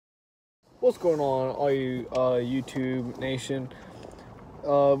What's going on, all you YouTube nation?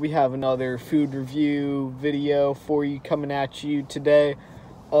 We have another food review video for you coming at you today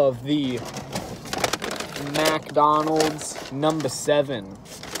of the McDonald's number 7.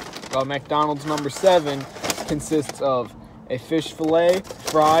 McDonald's number 7 consists of a fish fillet,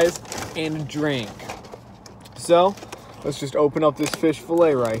 fries, and a drink. So, let's just open up this fish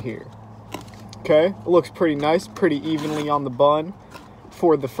fillet right here. Okay, it looks pretty nice, pretty evenly on the bun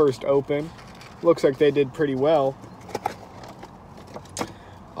for the first open. Looks like they did pretty well.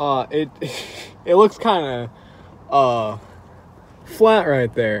 It looks kind of flat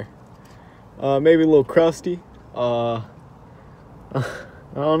right there. Maybe a little crusty. I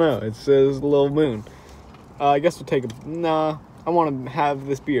don't know. It says a little moon. I guess we'll take a... Nah, I want to have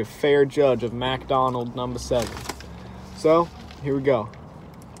this be a fair judge of McDonald's number 7. So, here we go.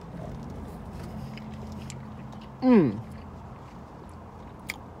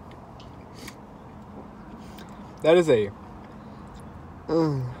 That is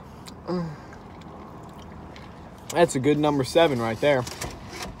that's a good number 7 right there.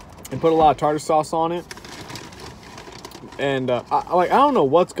 And put a lot of tartar sauce on it. And I don't know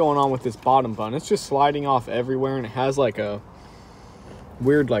what's going on with this bottom bun. It's just sliding off everywhere, and it has like a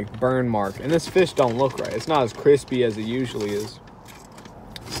weird like burn mark. And this fish don't look right. It's not as crispy as it usually is.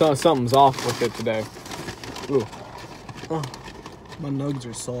 So something's off with it today. Ooh. Oh, my nugs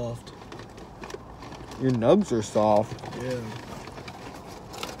are soft. Your nugs are soft. Yeah.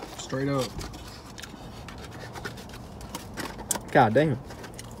 Straight up. God damn.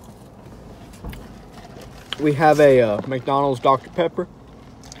 We have a McDonald's Dr. Pepper.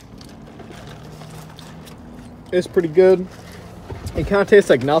 It's pretty good. It kind of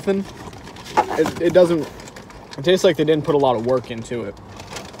tastes like nothing. It doesn't... It tastes like they didn't put a lot of work into it.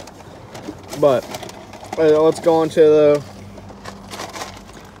 But let's go on to the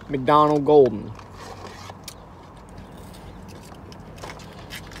McDonald's Golden.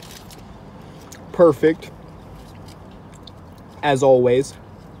 Perfect, as always.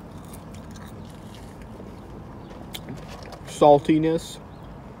 Saltiness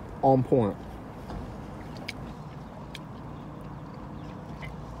on point.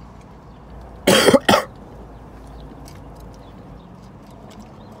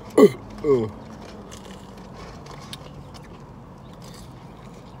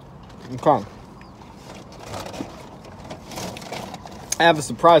 Okay. I have a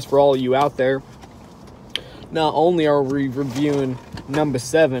surprise for all of you out there. Not only are we reviewing number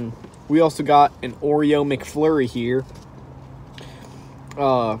 7, we also got an Oreo McFlurry here.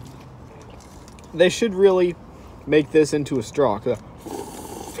 They should really make this into a straw.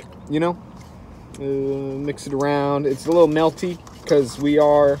 You know? Mix it around. It's a little melty because we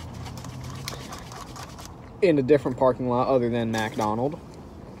are in a different parking lot other than McDonald's.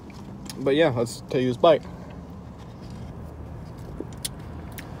 But yeah, let's take this bite.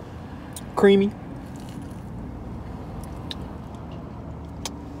 Creamy.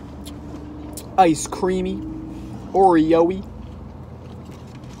 Ice creamy, Oreo-y.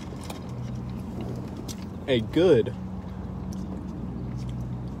 A good.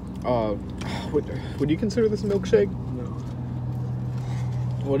 Would you consider this a milkshake? No.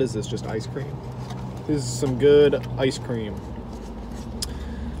 What is this? Just ice cream? This is some good ice cream.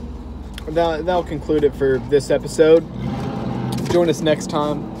 That'll conclude it for this episode. Join us next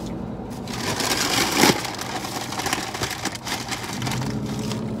time.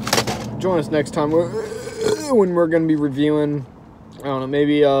 Join us next time when we're going to be reviewing, I don't know,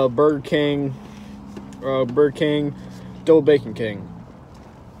 maybe Burger King, Double Bacon King.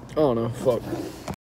 I don't know, fuck.